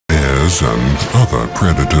bears and other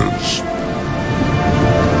predators.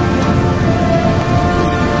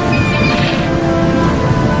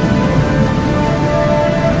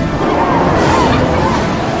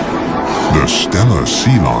 The Steller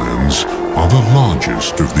sea lions are the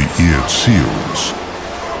largest of the eared seals.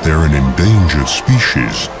 They're an endangered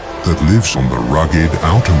species that lives on the rugged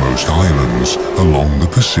outermost islands along the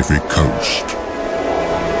Pacific coast.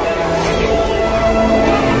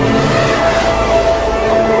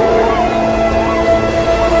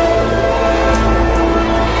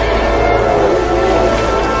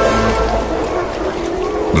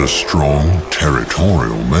 The strong,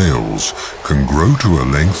 territorial males can grow to a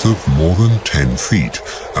length of more than 10 feet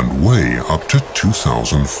and weigh up to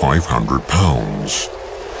 2,500 pounds.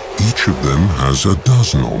 Each of them has a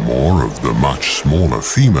dozen or more of the much smaller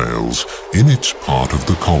females in its part of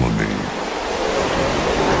the colony.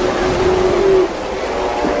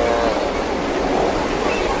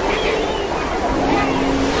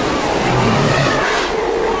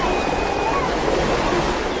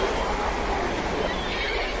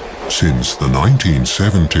 Since the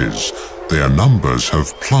 1970s, their numbers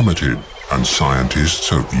have plummeted, and scientists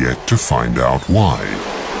have yet to find out why.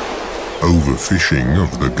 Overfishing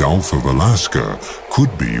of the Gulf of Alaska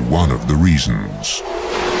could be one of the reasons.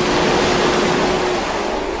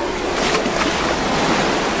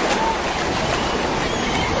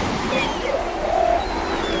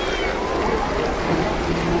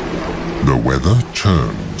 The weather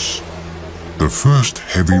turns. The first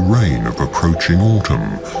heavy rain of approaching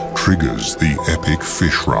autumn triggers the epic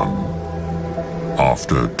fish run.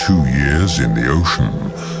 After 2 years in the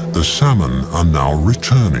ocean, the salmon are now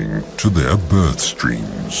returning to their birth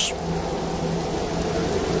streams.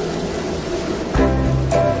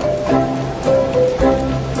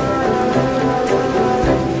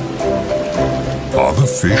 Are the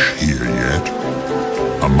fish here yet?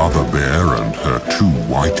 A mother bear and her 2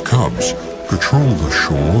 white cubs patrol the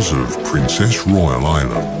shores of Princess Royal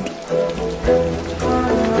Island.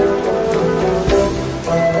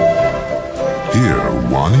 Here,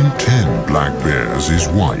 1 in 10 black bears is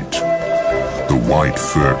white. The white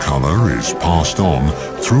fur color is passed on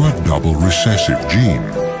through a double recessive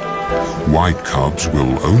gene. White cubs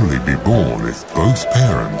will only be born if both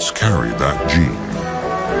parents carry that gene.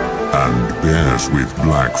 And bears with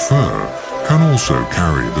black fur can also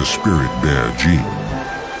carry the spirit bear gene.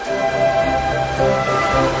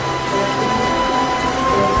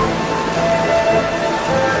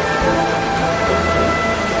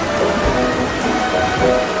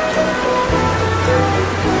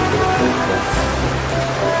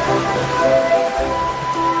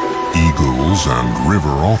 Eagles and river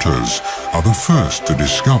otters are the first to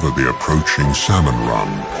discover the approaching salmon run,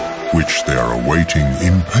 which they are awaiting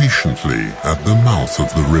impatiently at the mouth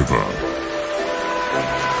of the river.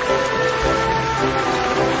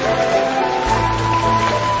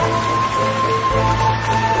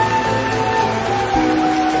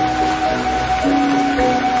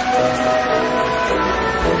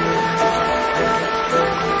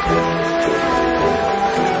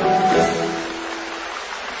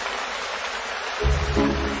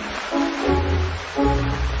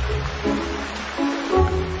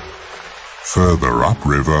 Further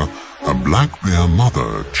upriver, a black bear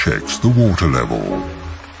mother checks the water level.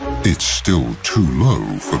 It's still too low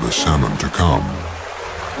for the salmon to come.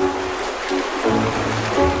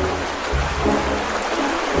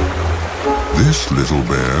 This little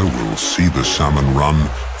bear will see the salmon run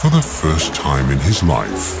for the first time in his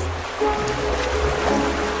life.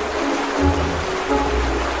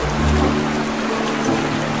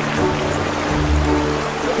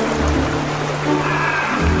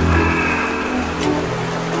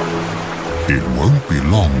 It won't be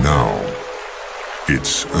long now.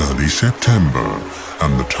 It's early September,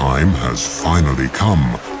 and the time has finally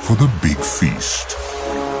come for the big feast.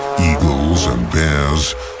 Eagles and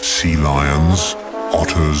bears, sea lions,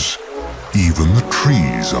 otters, even the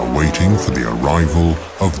trees are waiting for the arrival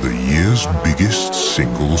of the year's biggest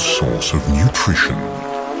single source of nutrition.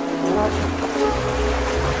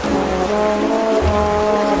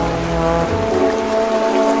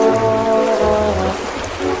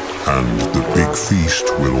 And the big feast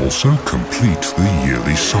will also complete the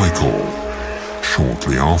yearly cycle.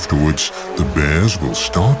 Shortly afterwards, the bears will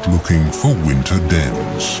start looking for winter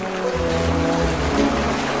dens.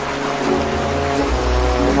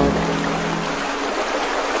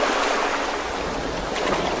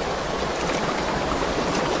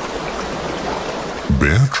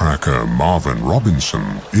 Bear tracker Marvin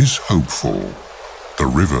Robinson is hopeful. The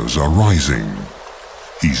rivers are rising.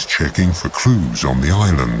 He's checking for clues on the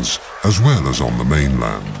islands as well as on the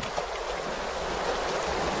mainland.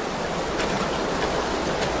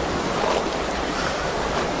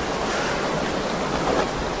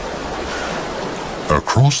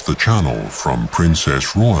 Across the channel from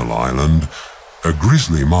Princess Royal Island, a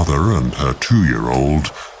grizzly mother and her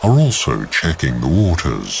 2-year-old are also checking the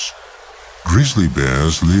waters. Grizzly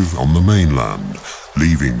bears live on the mainland,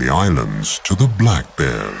 leaving the islands to the black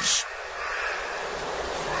bears.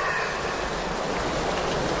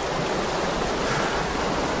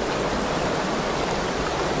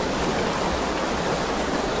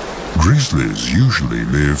 Grizzlies usually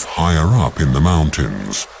live higher up in the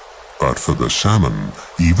mountains, but for the salmon,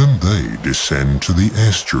 even they descend to the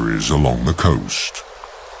estuaries along the coast.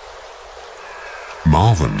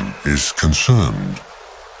 Marvin is concerned.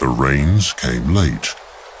 The rains came late.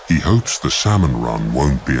 He hopes the salmon run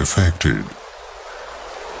won't be affected.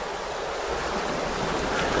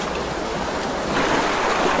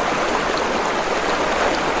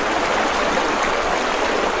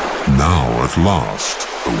 Now, at last,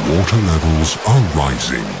 the water levels are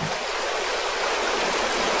rising.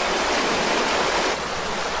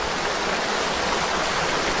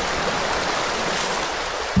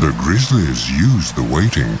 The grizzlies use the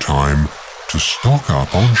waiting time to stock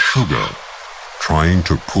up on sugar, trying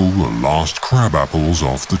to pull the last crab apples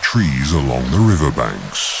off the trees along the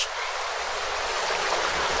riverbanks.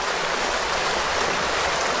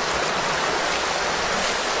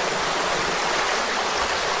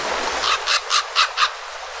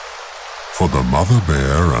 For the mother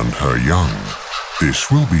bear and her young, this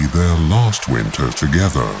will be their last winter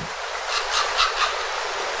together.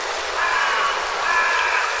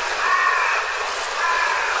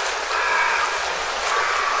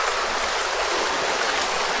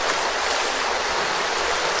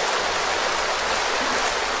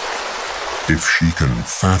 If she can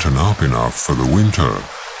fatten up enough for the winter,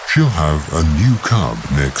 she'll have a new cub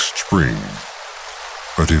next spring.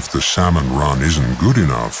 But if the salmon run isn't good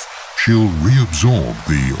enough, she'll reabsorb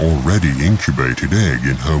the already incubated egg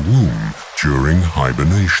in her womb during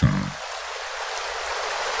hibernation.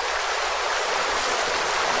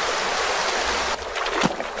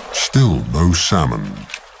 Still no salmon,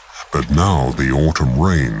 but now the autumn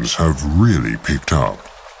rains have really picked up.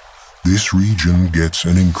 This region gets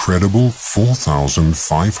an incredible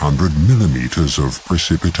 4,500 millimeters of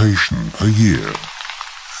precipitation per year.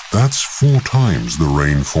 That's 4 times the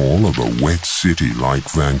rainfall of a wet city like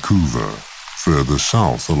Vancouver, further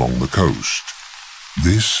south along the coast.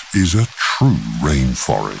 This is a true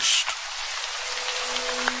rainforest.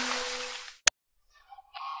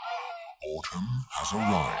 Autumn has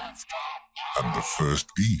arrived, and the first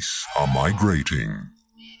geese are migrating.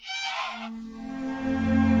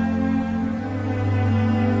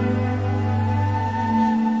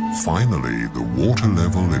 Finally, the water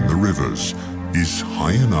level in the rivers is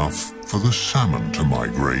high enough for the salmon to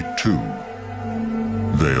migrate too.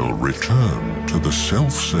 They'll return to the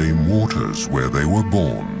self-same waters where they were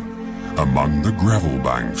born, among the gravel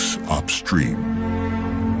banks upstream.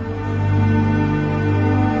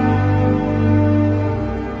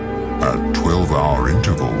 At 12-hour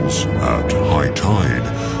intervals at high tide,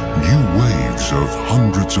 new waves of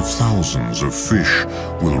hundreds of thousands of fish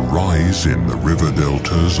will rise in the river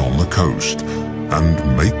deltas on the coast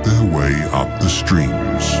and make their way up the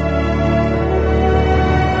streams.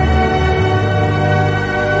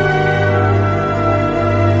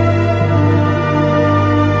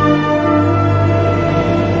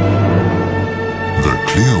 The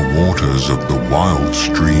clear waters of the wild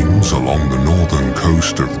streams along the northern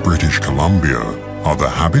coast of British Columbia are the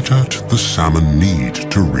habitat the salmon need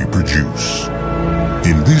to reproduce.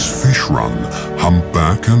 In this fish run,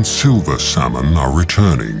 humpback and silver salmon are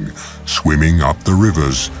returning, swimming up the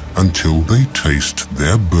rivers until they taste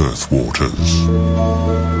their birth waters.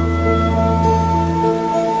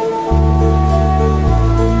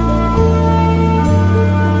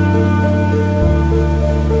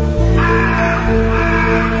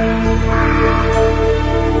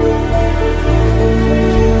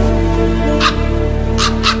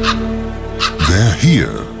 They're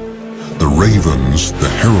here. The ravens, the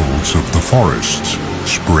heralds of the forests,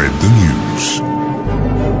 spread the news.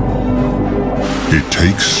 It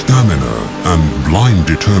takes stamina and blind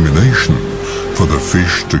determination for the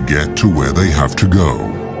fish to get to where they have to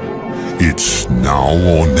go. It's now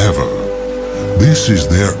or never. This is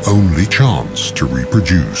their only chance to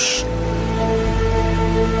reproduce.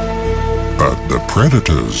 But the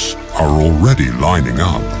predators are already lining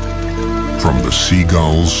up. From the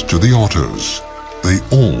seagulls to the otters, they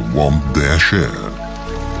all want their share.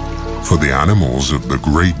 For the animals of the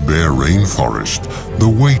Great Bear Rainforest, the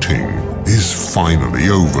waiting is finally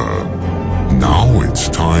over. Now it's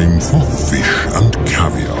time for fish and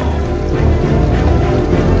caviar.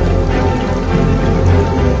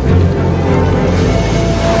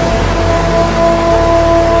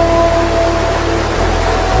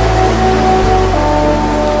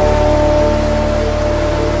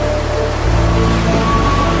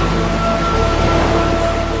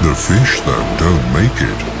 The fish that don't make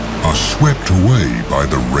it are swept away by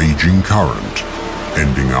the raging current,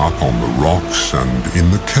 ending up on the rocks and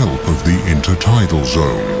in the kelp of the intertidal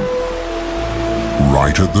zone,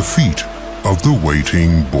 right at the feet of the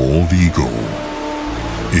waiting bald eagle.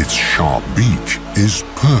 Its sharp beak is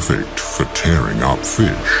perfect for tearing up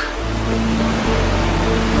fish.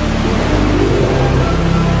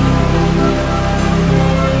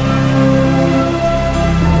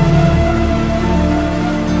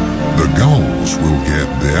 The gulls will get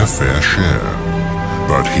their fair share,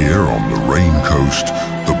 but here on the Rain Coast,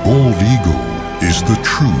 the bald eagle is the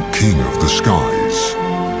true king of the skies.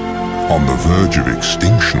 On the verge of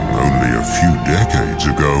extinction only a few decades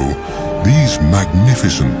ago, these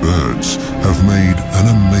magnificent birds have made an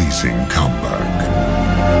amazing comeback.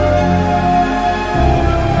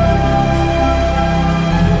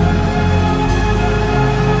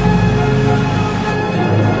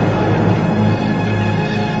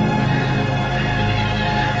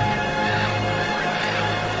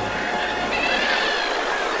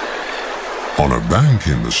 On a bank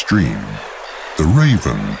in the stream, the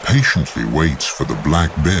raven patiently waits for the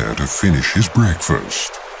black bear to finish his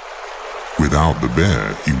breakfast. Without the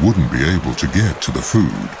bear, he wouldn't be able to get to the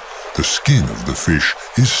food. The skin of the fish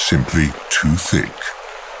is simply too thick.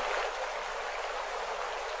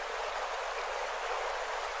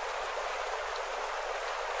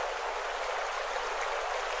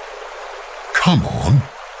 Come on,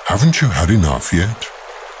 haven't you had enough yet?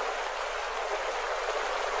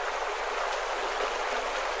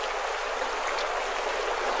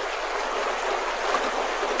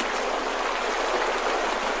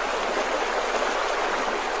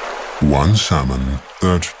 One salmon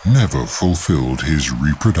that never fulfilled his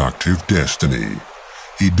reproductive destiny.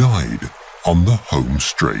 He died on the home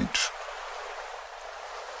straight.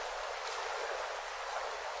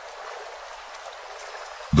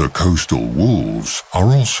 The coastal wolves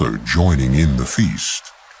are also joining in the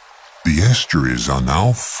feast. The estuaries are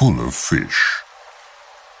now full of fish.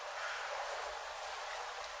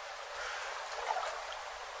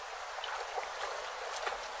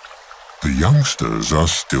 The youngsters are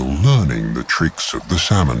still learning the tricks of the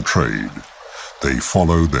salmon trade. They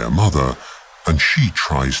follow their mother, and she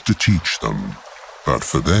tries to teach them. But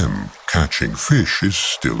for them, catching fish is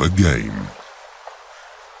still a game.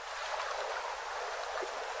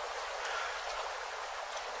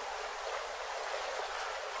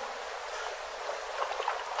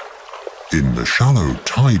 In the shallow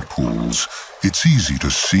tide pools, it's easy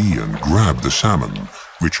to see and grab the salmon,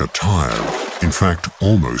 which are tired, in fact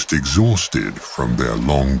almost exhausted from their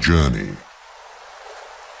long journey.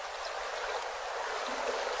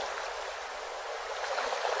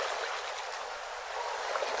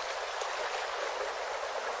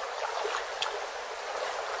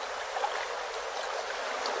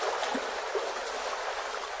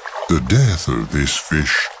 The death of this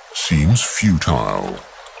fish seems futile.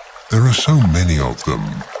 There are so many of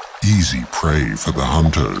them, easy prey for the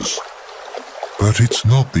hunters. But it's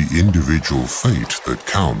not the individual fate that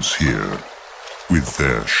counts here. With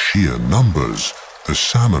their sheer numbers, the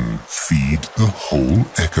salmon feed the whole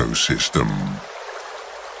ecosystem.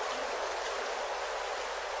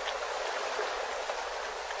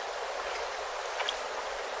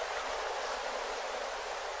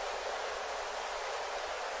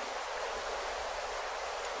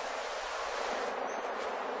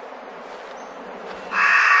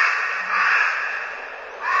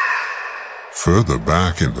 Further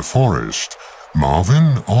back in the forest,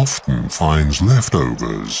 Marvin often finds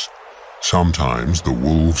leftovers. Sometimes the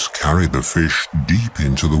wolves carry the fish deep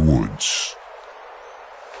into the woods.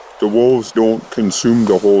 The wolves don't consume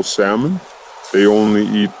the whole salmon. They only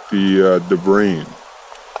eat the brain.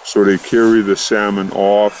 So they carry the salmon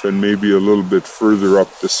off and maybe a little bit further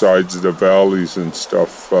up the sides of the valleys and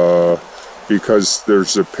stuff because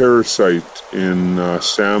there's a parasite in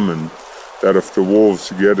salmon that if the wolves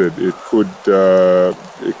get it, it could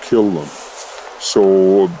kill them.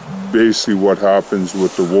 So basically what happens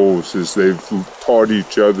with the wolves is they've taught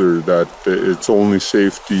each other that it's only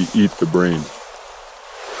safe to eat the brain.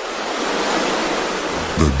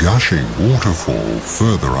 The gushing waterfall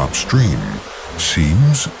further upstream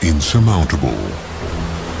seems insurmountable.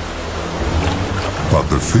 But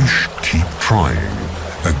the fish keep trying,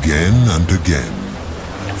 again and again.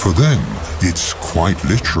 For them, it's quite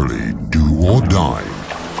literally do or die.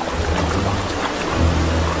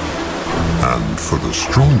 And for the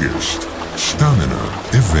strongest, stamina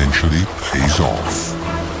eventually pays off.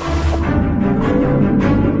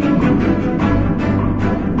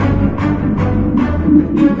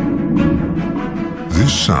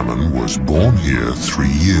 This salmon was born here 3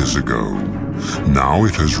 years ago. Now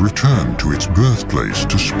it has returned to its birthplace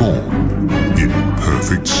to spawn, in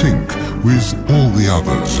perfect sync with all the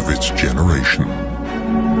others of its generation.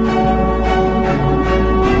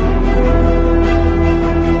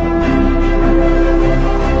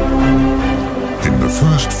 In the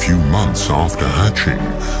first few months after hatching,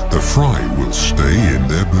 the fry will stay in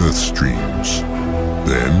their birth streams.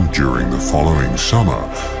 Then, during the following summer,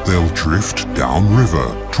 they'll drift downriver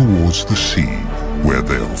towards the sea, where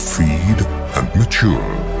they'll feed and mature.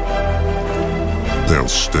 They'll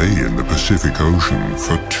stay in the Pacific Ocean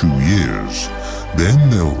for 2 years. Then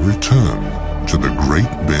they'll return to the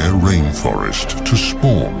Great Bear Rainforest to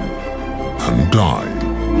spawn and die.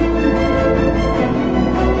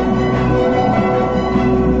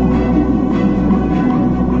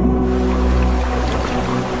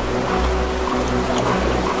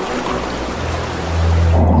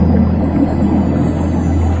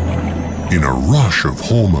 In a rush of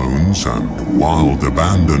hormones and wild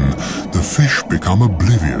abandon, the fish become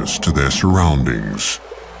oblivious to their surroundings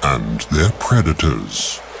and their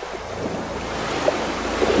predators.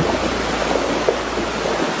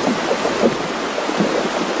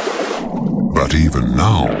 But even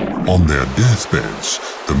now, on their deathbeds,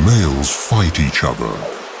 the males fight each other,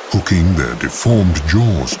 hooking their deformed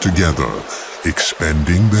jaws together,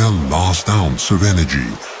 expending their last ounce of energy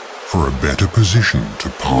for a better position to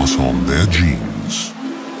pass on their genes.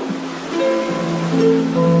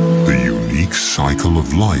 The unique cycle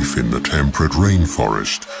of life in the temperate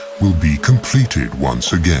rainforest will be completed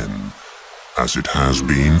once again, as it has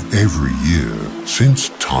been every year since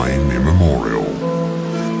time immemorial.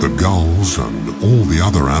 The gulls and all the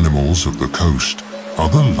other animals of the coast are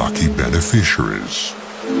the lucky beneficiaries.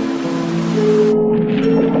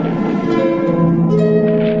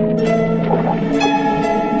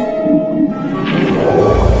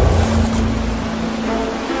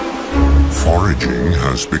 Foraging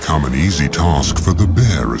has become an easy task for the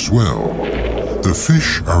bear as well. The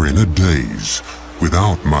fish are in a daze,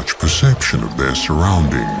 without much perception of their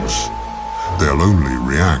surroundings. They'll only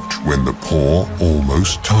react when the paw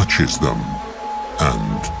almost touches them,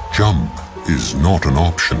 and jump is not an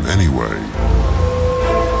option anyway.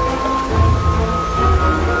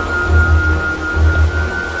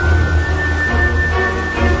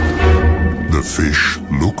 The fish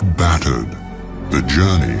look battered. The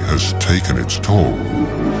journey has taken its toll.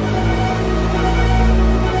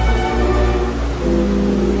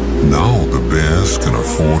 Now the bears can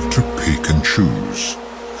afford to pick and choose.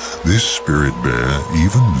 This spirit bear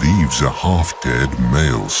even leaves a half-dead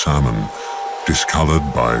male salmon,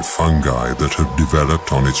 discolored by fungi that have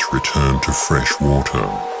developed on its return to fresh water.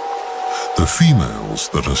 The females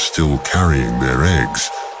that are still carrying their eggs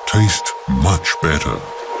taste much better.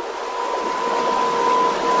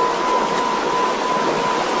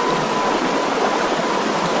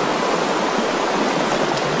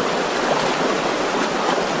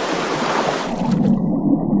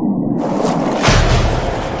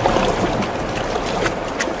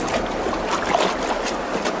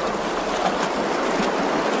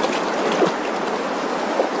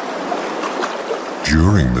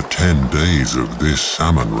 During the 10 days of this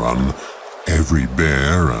salmon run, every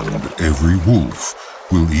bear and every wolf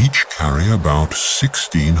will each carry about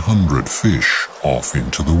 1,600 fish off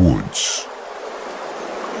into the woods.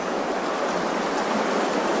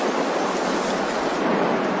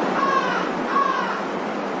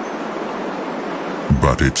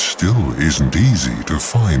 But it still isn't easy to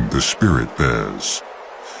find the spirit bears.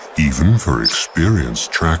 Even for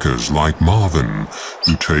experienced trackers like Marvin,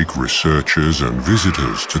 who take researchers and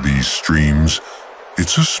visitors to these streams,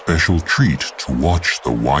 it's a special treat to watch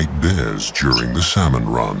the white bears during the salmon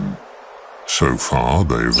run. So far,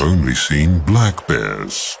 they've only seen black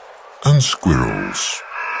bears and squirrels.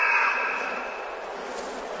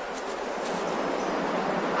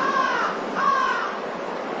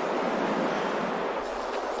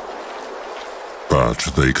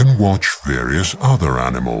 But they can watch various other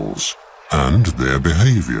animals and their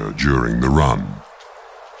behavior during the run.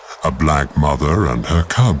 A black mother and her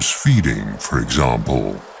cubs feeding, for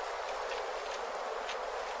example.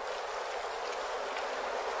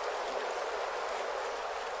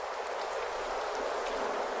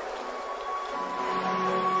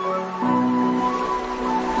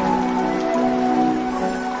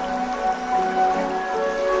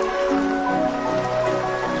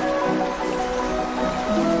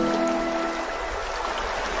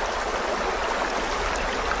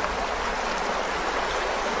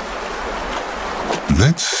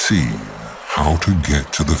 Let's see how to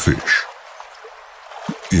get to the fish.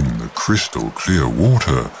 In the crystal clear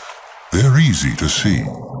water, they're easy to see,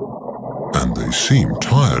 and they seem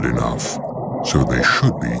tired enough. so they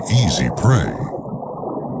should be easy prey.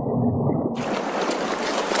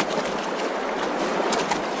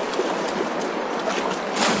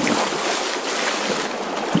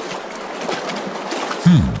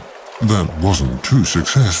 That wasn't too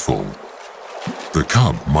successful. The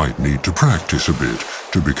cub might need to practice a bit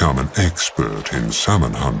to become an expert in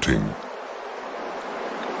salmon hunting.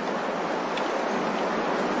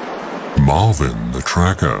 Marvin the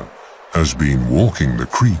tracker has been walking the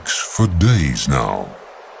creeks for days now.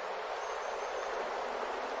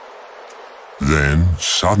 Then,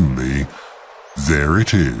 suddenly, there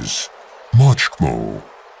it is, Mochkmo,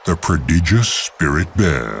 the prodigious spirit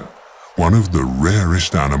bear, one of the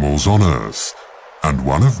rarest animals on Earth, and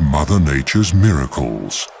one of Mother Nature's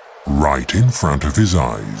miracles, right in front of his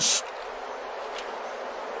eyes.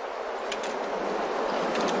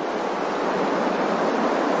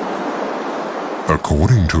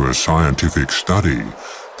 According to a scientific study,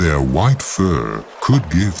 their white fur could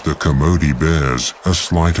give the Kermode bears a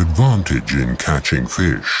slight advantage in catching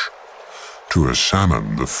fish. To a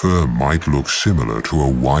salmon, the fur might look similar to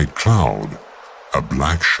a white cloud. A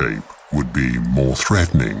black shape would be more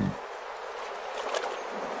threatening.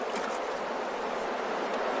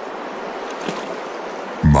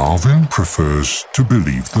 Marvin prefers to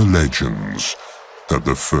believe the legends, that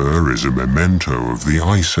the fur is a memento of the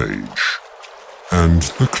Ice Age, and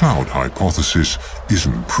the cloud hypothesis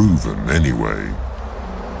isn't proven anyway.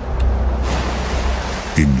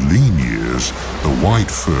 In lean years, the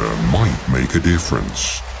white fur might make a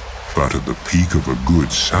difference, but at the peak of a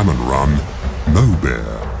good salmon run, no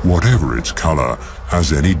bear, whatever its color,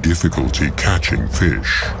 has any difficulty catching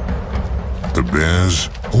fish. The bears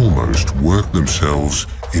almost work themselves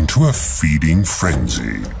into a feeding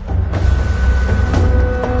frenzy.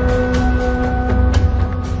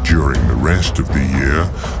 During the rest of the year,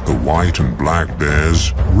 the white and black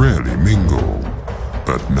bears rarely mingle,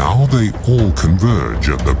 but now they all converge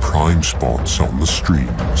at the prime spots on the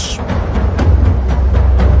streams.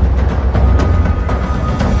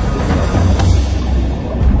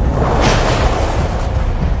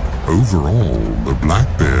 Overall, the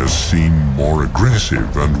black bears seem more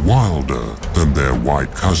aggressive and wilder than their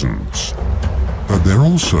white cousins, but they're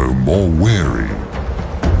also more wary.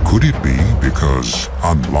 Could it be because,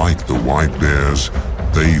 unlike the white bears,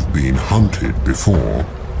 they've been hunted before?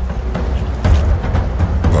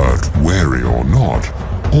 But wary or not,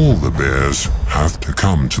 all the bears have to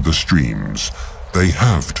come to the streams. They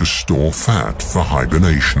have to store fat for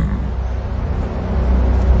hibernation.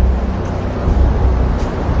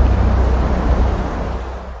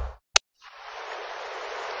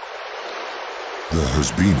 There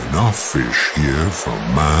has been enough fish here for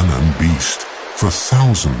man and beast for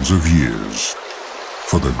thousands of years.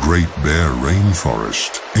 For the Great Bear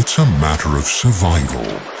Rainforest, it's a matter of survival.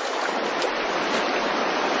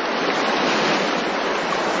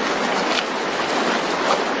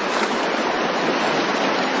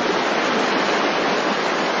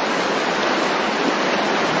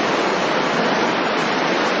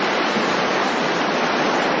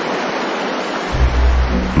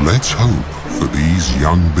 Let's hope for these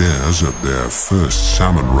young bears at their first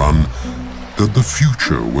salmon run that the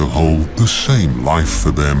future will hold the same life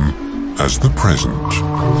for them as the present.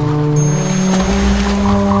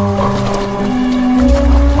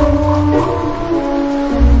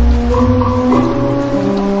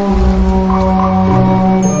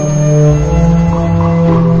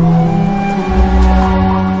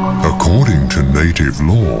 According to native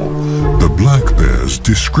law, the black bears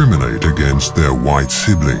discriminate against their white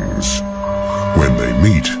siblings. When they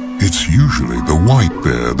meet, it's usually the white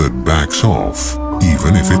bear that backs off,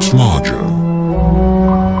 even if it's larger.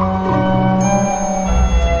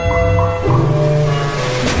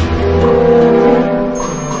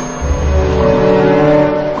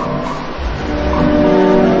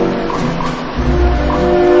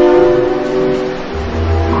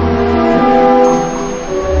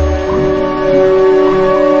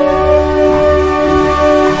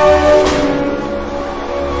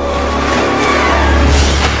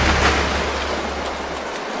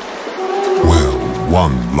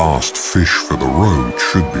 One last fish for the road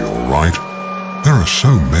should be all right. There are so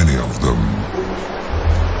many of them.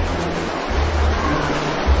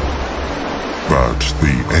 But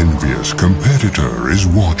the envious competitor is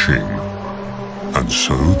watching, and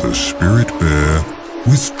so the spirit bear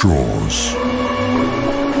withdraws.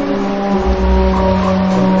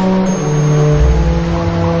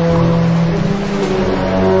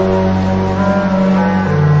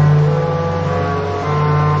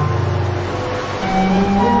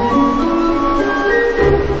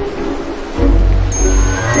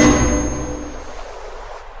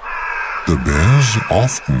 The bears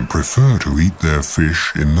often prefer to eat their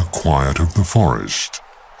fish in the quiet of the forest.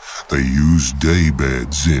 They use day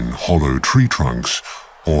beds in hollow tree trunks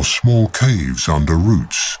or small caves under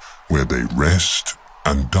roots where they rest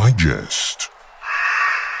and digest.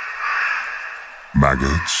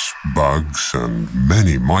 Maggots, bugs, and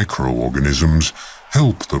many microorganisms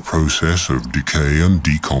help the process of decay and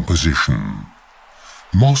decomposition.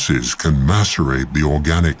 Mosses can macerate the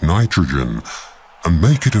organic nitrogen and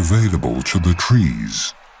make it available to the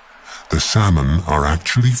trees. The salmon are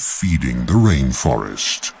actually feeding the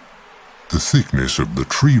rainforest. The thickness of the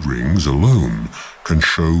tree rings alone can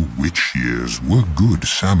show which years were good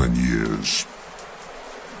salmon years.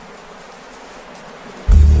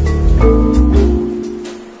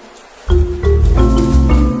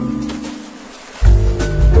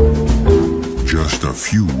 Just a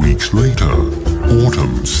few weeks later,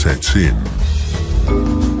 autumn sets in.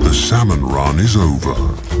 The salmon run is over,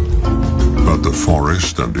 but the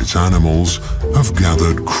forest and its animals have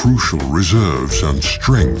gathered crucial reserves and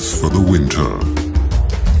strength for the winter.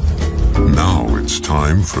 Now it's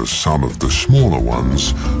time for some of the smaller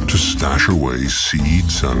ones to stash away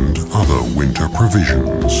seeds and other winter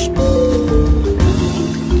provisions.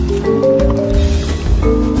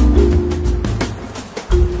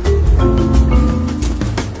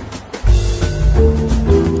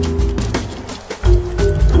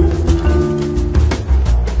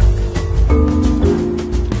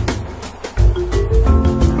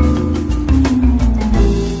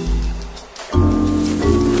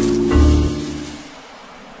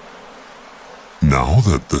 Now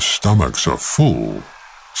that the stomachs are full,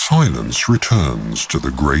 silence returns to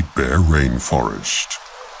the Great Bear Rainforest.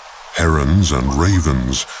 Herons and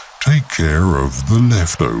ravens take care of the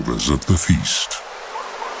leftovers of the feast.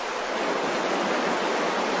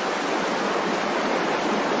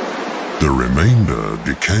 The remainder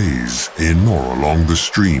decays in or along the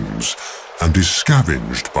streams and is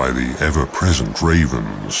scavenged by the ever-present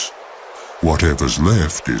ravens. Whatever's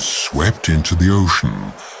left is swept into the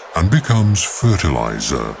ocean and becomes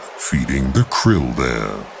fertilizer, feeding the krill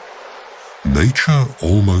there. Nature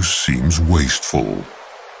almost seems wasteful,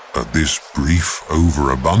 but this brief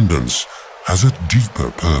overabundance has a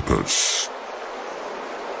deeper purpose.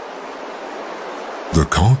 The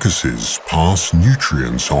carcasses pass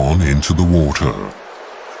nutrients on into the water.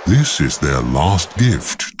 This is their last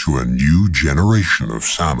gift to a new generation of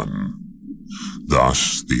salmon.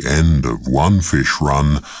 Thus, the end of one fish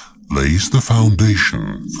run lays the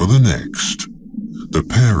foundation for the next. The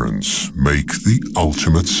parents make the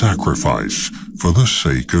ultimate sacrifice for the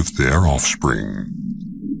sake of their offspring.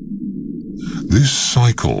 This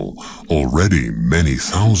cycle, already many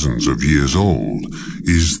thousands of years old,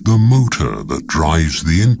 is the motor that drives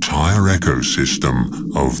the entire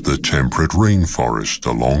ecosystem of the temperate rainforest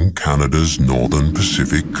along Canada's northern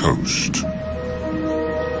Pacific coast.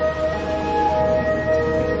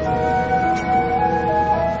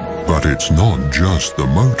 But it's not just the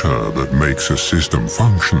motor that makes a system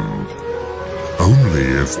function. Only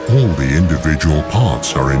if all the individual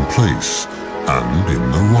parts are in place and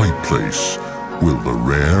in the right place will the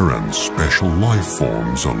rare and special life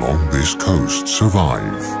forms along this coast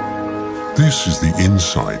survive. This is the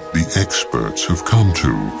insight the experts have come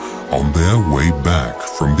to on their way back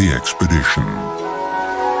from the expedition.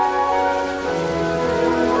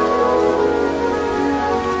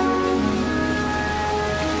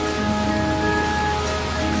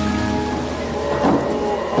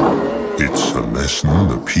 It's a lesson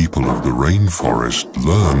the people of the rainforest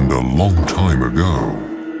learned a long time ago.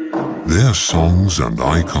 Their songs and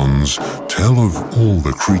icons tell of all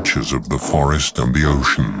the creatures of the forest and the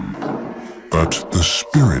ocean. But the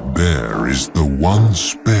spirit bear is the one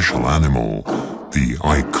special animal, the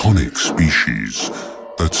iconic species,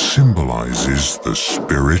 that symbolizes the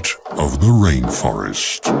spirit of the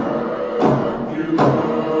rainforest.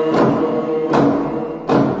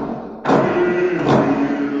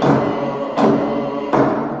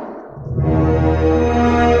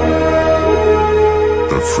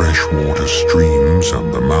 Freshwater streams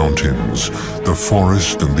and the mountains, the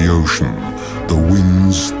forest and the ocean, the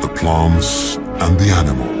winds, the plants, and the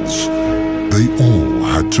animals. They all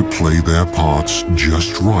had to play their parts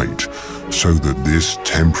just right so that this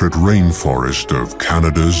temperate rainforest of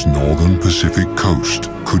Canada's northern Pacific coast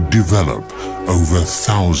could develop over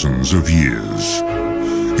thousands of years.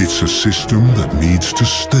 It's a system that needs to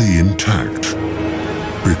stay intact,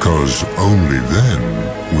 because only then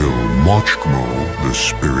will Mochkmo, the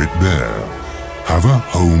spirit bear, have a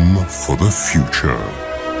home for the future.